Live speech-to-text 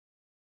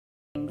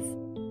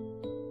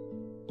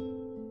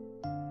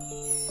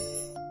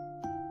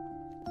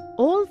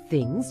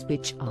things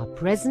which are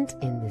present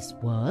in this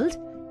world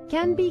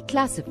can be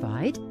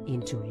classified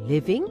into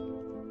living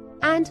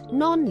and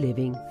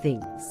non-living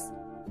things.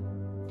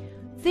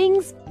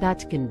 Things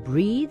that can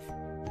breathe,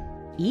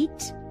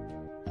 eat,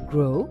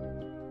 grow,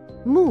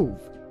 move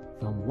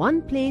from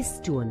one place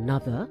to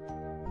another,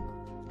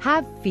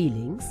 have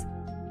feelings,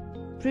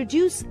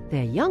 produce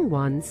their young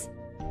ones,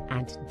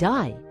 and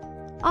die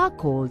are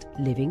called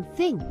living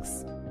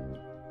things.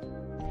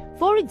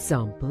 For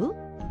example,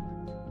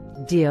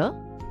 deer,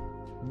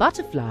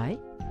 butterfly,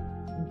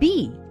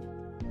 bee,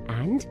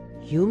 and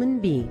human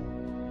being.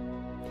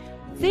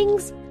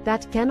 Things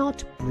that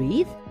cannot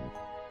breathe,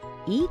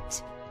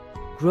 eat,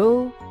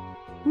 grow,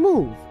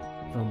 move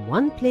from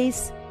one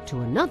place to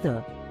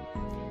another,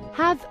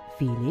 have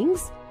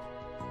feelings,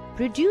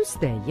 produce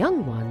their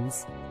young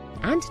ones,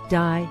 and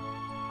die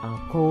are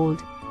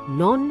called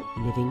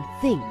non-living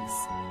things.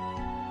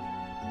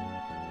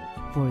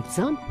 For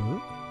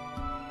example,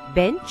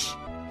 bench,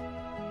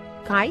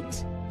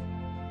 kite,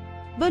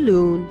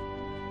 balloon,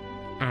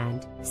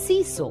 and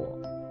seesaw.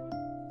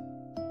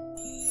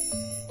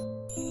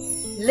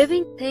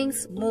 Living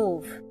things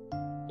move.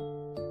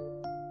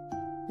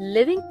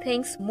 Living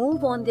things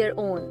move on their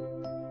own.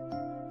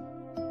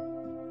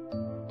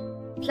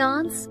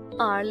 Plants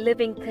are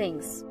living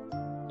things.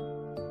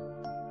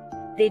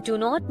 They do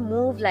not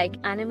move like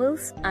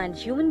animals and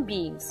human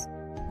beings,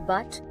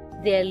 but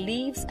their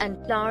leaves and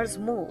flowers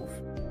move.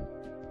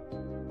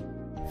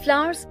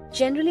 Flowers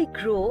generally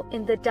grow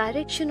in the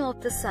direction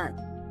of the sun.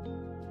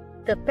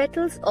 The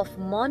petals of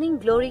morning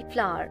glory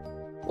flower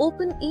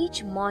open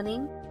each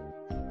morning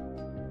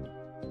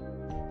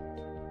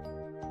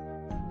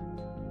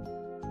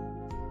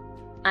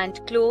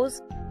and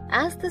close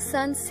as the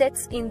sun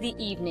sets in the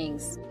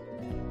evenings.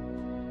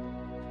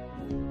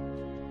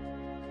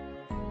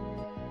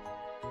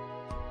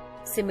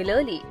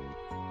 Similarly,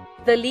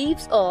 the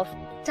leaves of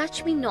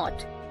Touch Me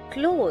Not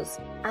close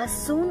as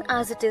soon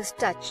as it is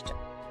touched.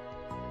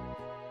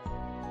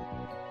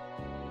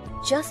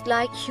 Just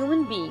like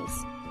human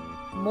beings,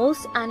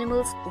 most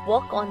animals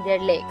walk on their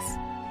legs.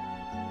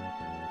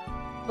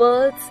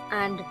 Birds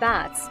and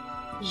bats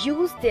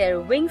use their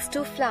wings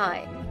to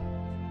fly.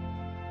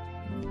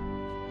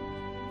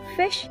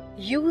 Fish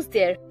use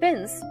their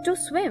fins to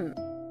swim.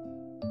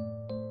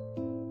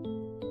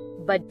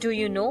 But do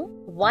you know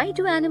why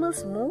do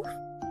animals move?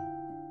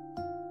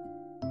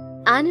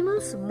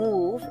 Animals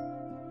move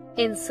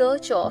in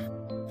search of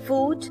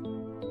food,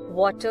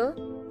 water,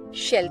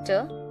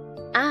 shelter,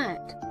 and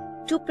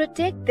to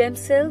protect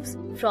themselves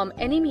from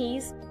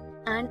enemies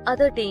and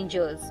other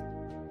dangers.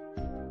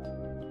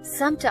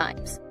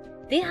 Sometimes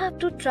they have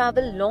to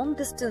travel long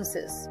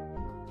distances.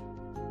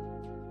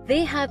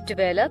 They have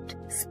developed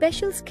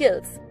special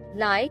skills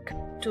like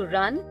to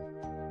run,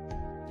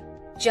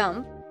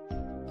 jump,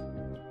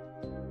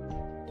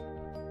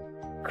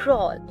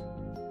 crawl,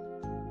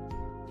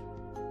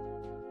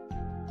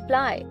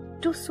 fly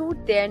to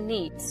suit their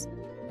needs.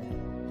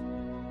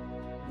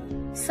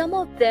 Some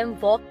of them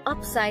walk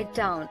upside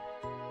down,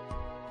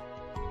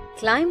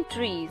 climb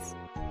trees,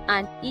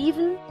 and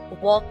even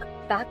walk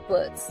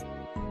backwards.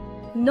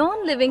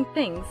 Non-living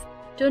things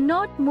do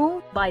not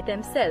move by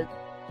themselves.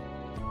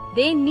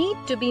 They need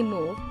to be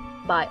moved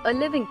by a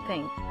living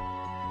thing.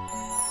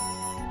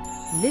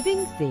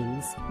 Living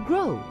things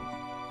grow.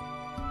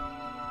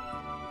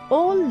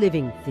 All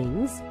living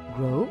things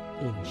grow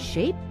in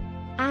shape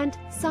and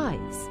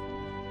size.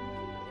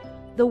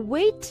 The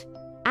weight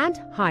and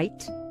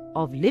height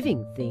of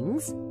living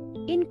things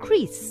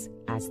increase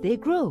as they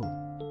grow.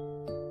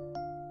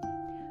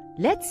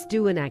 Let's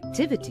do an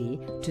activity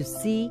to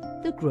see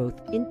the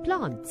growth in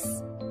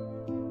plants.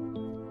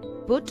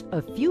 Put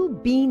a few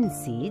bean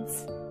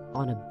seeds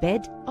on a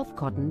bed of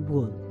cotton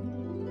wool.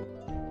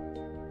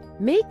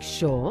 Make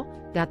sure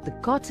that the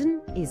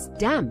cotton is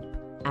damp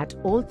at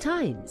all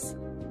times,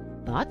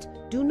 but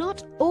do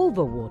not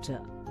overwater.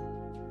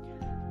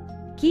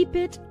 Keep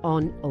it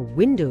on a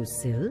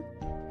windowsill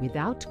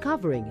without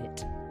covering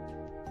it.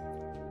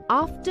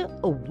 After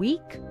a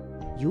week,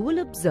 you will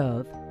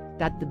observe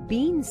that the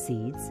bean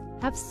seeds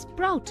have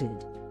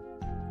sprouted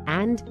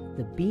and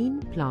the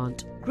bean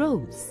plant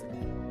grows.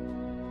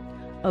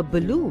 A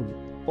balloon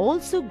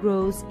also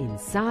grows in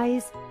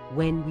size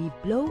when we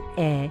blow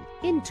air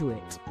into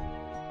it.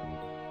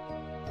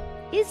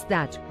 Is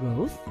that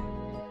growth?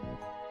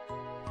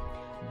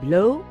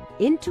 Blow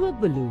into a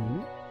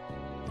balloon,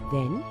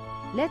 then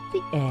let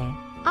the air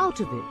out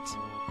of it.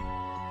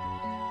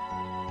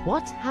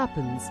 What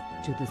happens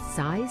to the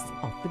size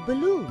of the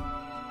balloon?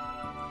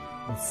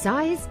 The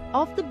size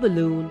of the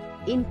balloon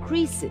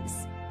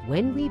increases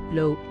when we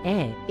blow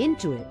air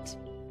into it,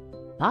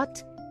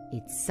 but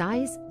its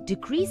size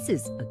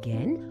decreases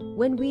again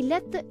when we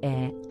let the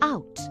air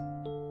out.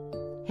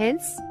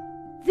 Hence,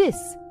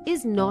 this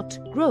is not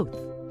growth.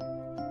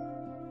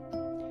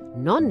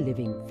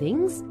 Non-living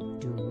things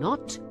do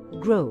not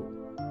grow.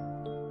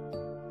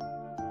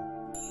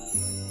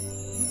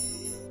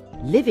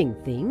 Living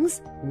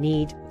things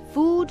need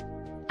food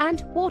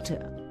and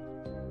water.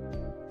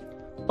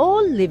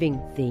 All living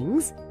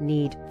things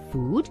need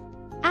food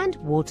and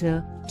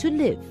water to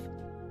live.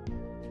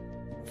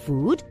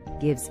 Food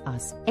gives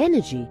us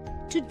energy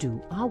to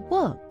do our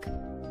work.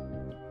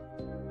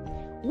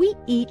 We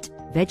eat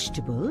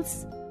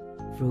vegetables,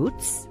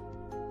 fruits,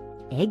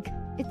 egg,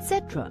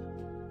 etc.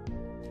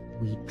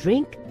 We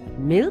drink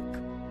milk,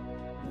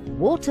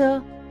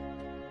 water,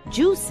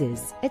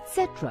 juices,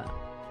 etc.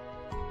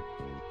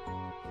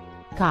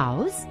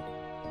 Cows,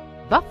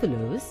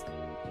 buffaloes,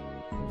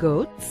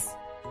 goats,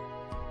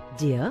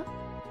 deer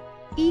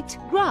eat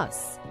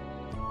grass.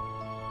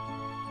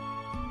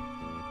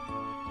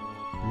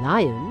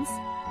 Lions,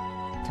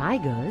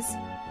 tigers,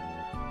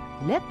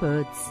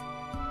 leopards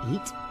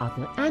eat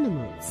other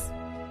animals.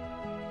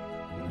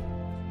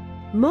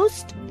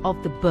 Most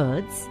of the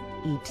birds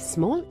eat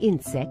small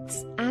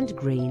insects and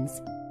grains.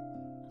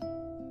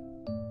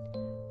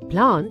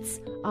 Plants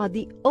are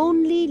the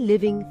only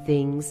living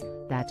things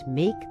that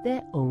make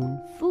their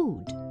own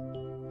food.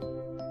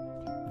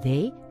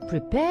 They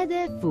prepare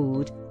their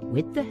food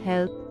with the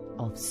help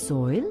of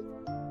soil,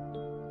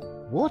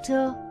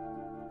 water,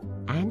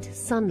 and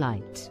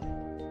sunlight.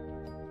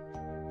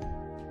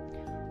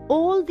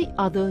 All the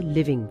other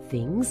living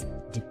things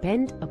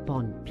depend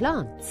upon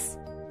plants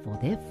for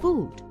their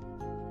food.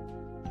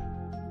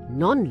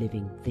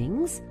 Non-living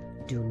things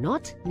do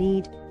not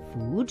need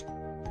food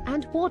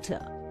and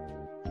water.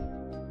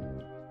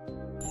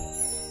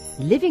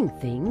 Living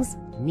things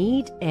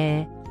need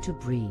air to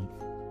breathe.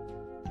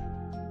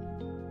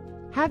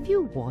 Have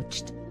you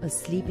watched a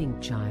sleeping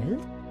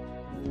child?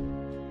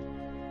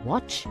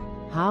 Watch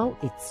how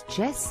its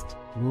chest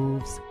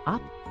moves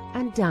up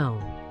and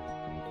down.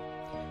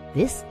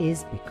 This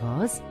is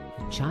because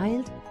the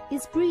child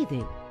is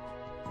breathing.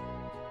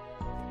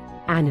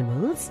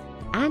 Animals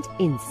and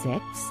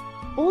insects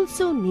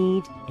also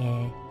need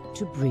air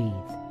to breathe.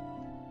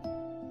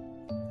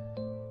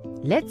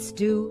 Let's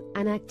do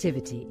an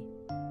activity.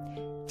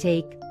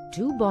 Take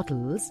 2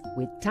 bottles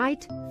with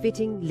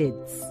tight-fitting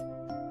lids.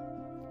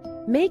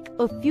 Make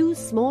a few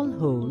small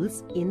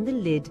holes in the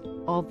lid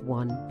of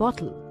one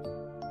bottle.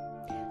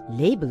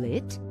 Label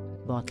it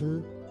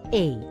Bottle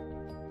A.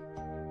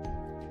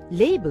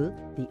 Label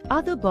the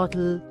other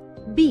bottle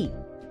B.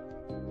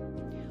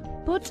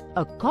 Put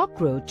a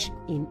cockroach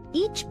in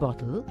each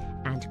bottle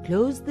and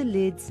close the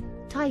lids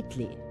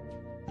tightly.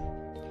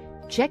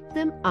 Check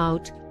them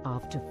out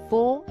after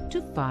 4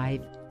 to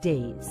 5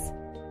 days.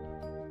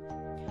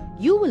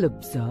 You will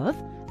observe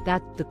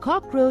that the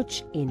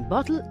cockroach in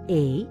bottle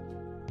A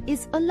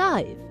is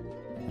alive,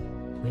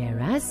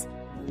 whereas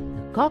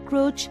the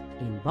cockroach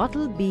in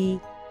bottle B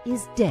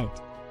is dead.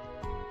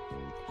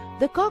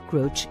 The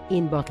cockroach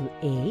in bottle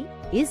A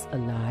is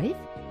alive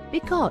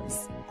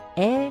because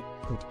air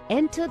could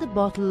enter the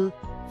bottle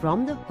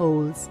from the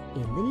holes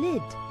in the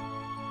lid.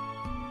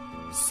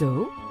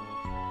 So,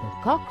 the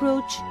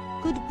cockroach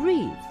could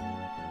breathe.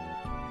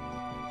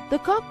 The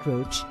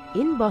cockroach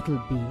in bottle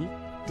B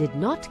did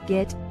not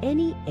get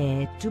any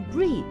air to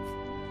breathe,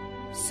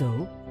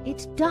 so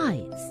it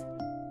dies.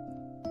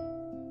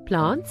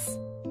 Plants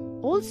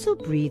also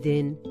breathe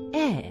in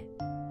air.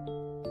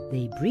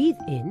 They breathe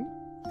in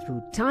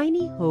through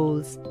tiny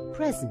holes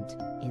present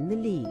in the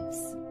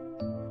leaves.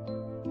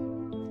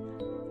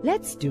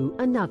 Let's do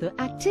another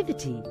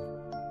activity.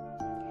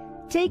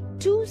 Take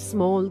 2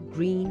 small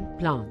green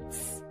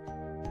plants.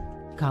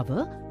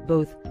 Cover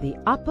both the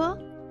upper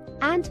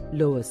and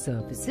lower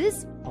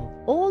surfaces of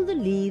all the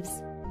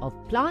leaves of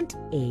plant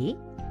A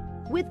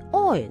with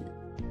oil.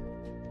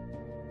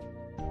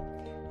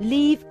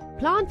 Leave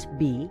plant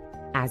B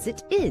as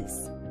it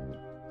is.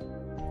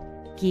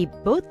 Keep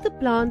both the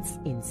plants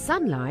in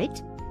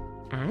sunlight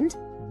and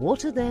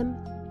water them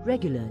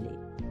regularly.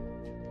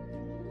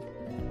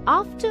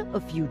 After a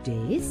few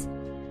days,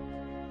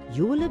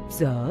 you will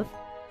observe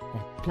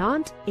that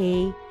plant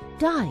A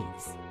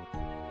dies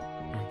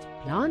and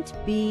plant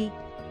B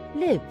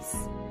lives.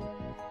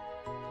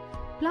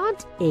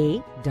 Plant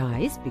A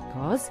dies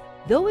because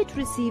though it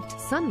received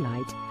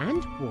sunlight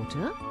and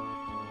water,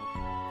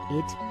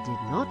 it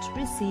did not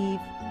receive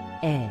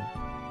air.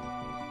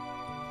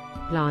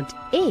 Plant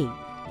A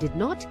did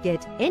not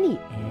get any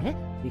air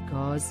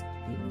because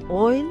the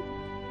oil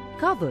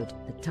covered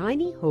the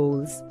tiny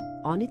holes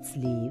on its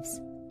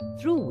leaves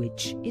through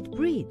which it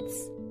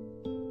breathes.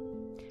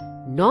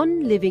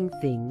 Non-living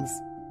things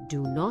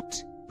do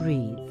not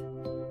breathe.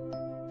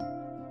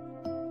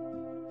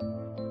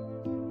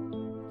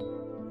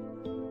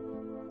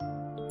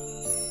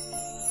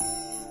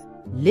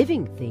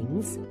 Living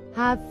things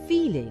have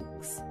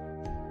feelings.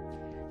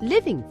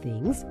 Living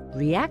things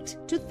react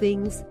to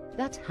things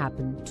that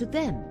happen to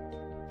them.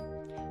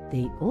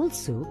 They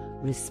also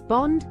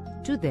respond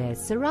to their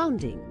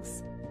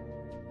surroundings.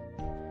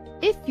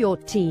 If your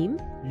team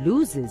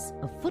loses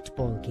a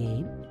football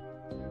game,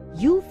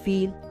 you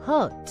feel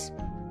hurt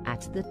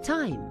at the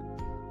time.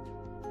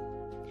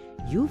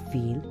 You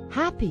feel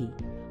happy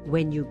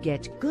when you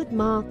get good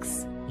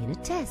marks in a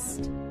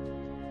test.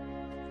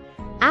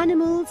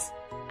 Animals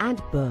and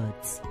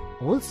birds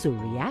also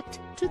react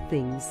to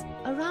things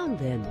around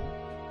them.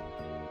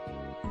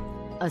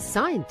 A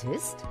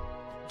scientist,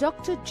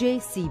 Dr.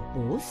 J.C.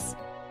 Bose,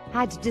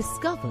 had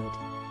discovered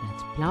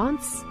that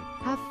plants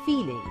have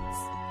feelings.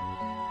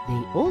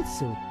 They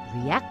also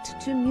react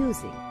to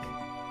music.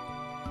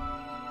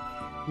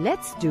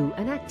 Let's do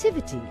an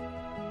activity.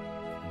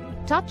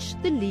 Touch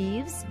the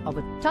leaves of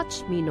a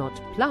touch-me-not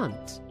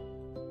plant.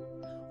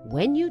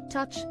 When you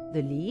touch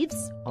the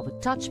leaves of a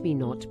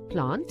touch-me-not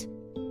plant,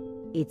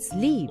 its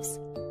leaves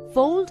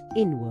fold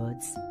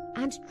inwards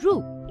and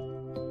droop.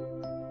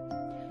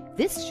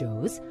 This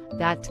shows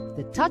that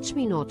the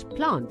touch-me-not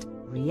plant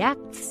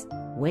reacts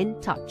when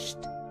touched.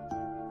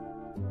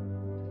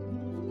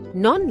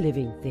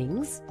 Non-living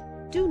things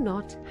do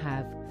not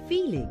have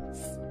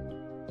feelings.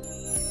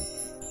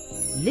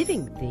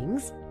 Living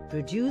things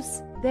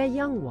produce their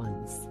young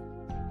ones.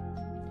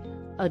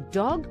 A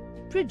dog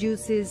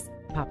produces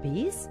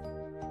puppies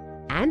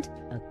and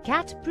a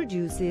cat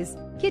produces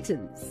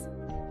kittens.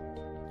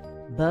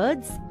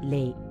 Birds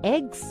lay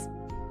eggs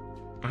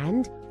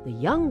and the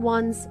young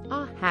ones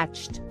are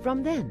hatched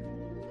from them.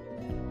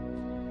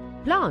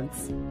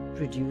 Plants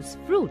produce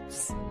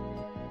fruits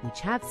which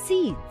have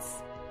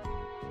seeds.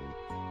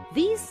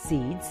 These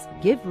seeds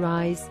give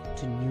rise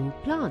to new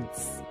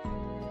plants.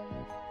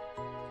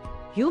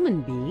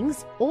 Human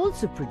beings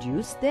also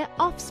produce their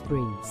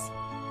offsprings.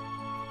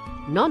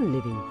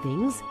 Non-living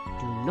things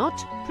do not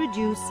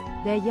produce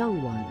their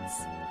young ones.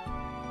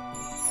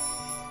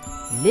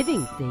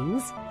 Living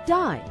things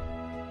die.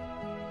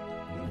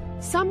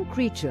 Some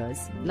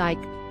creatures, like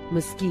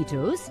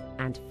mosquitoes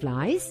and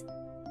flies,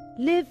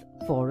 live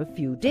for a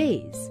few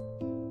days.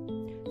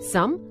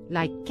 Some,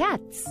 like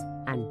cats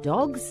and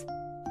dogs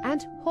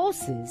and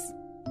horses,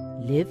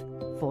 live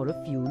for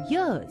a few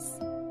years.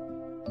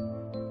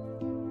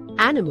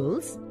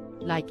 Animals,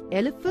 like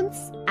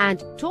elephants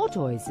and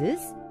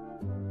tortoises,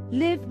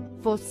 live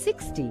for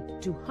 60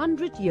 to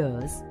 100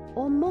 years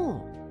or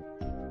more.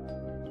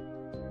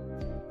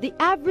 The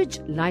average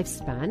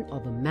lifespan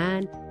of a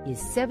man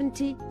is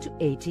 70 to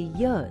 80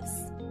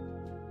 years.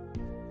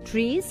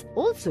 Trees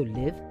also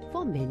live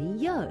for many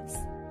years.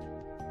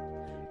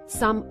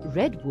 Some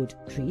redwood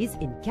trees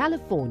in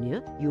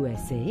California,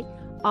 USA,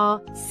 are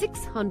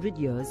 600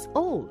 years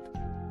old.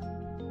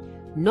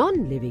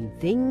 Non-living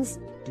things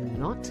do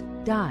not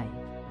die.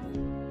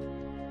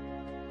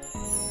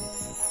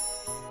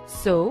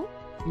 So,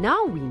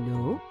 now we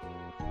know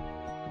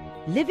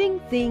living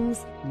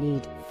things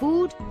need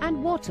food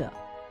and water.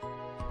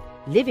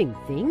 Living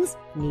things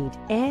need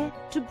air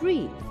to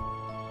breathe.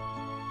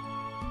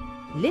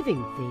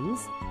 Living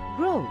things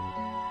grow.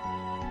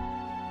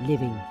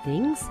 Living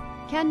things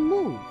can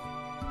move.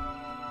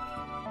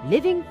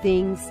 Living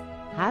things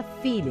have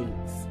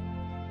feelings.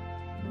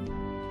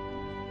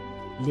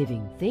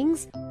 Living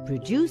things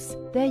produce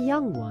their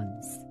young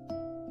ones.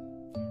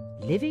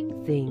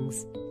 Living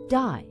things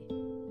die.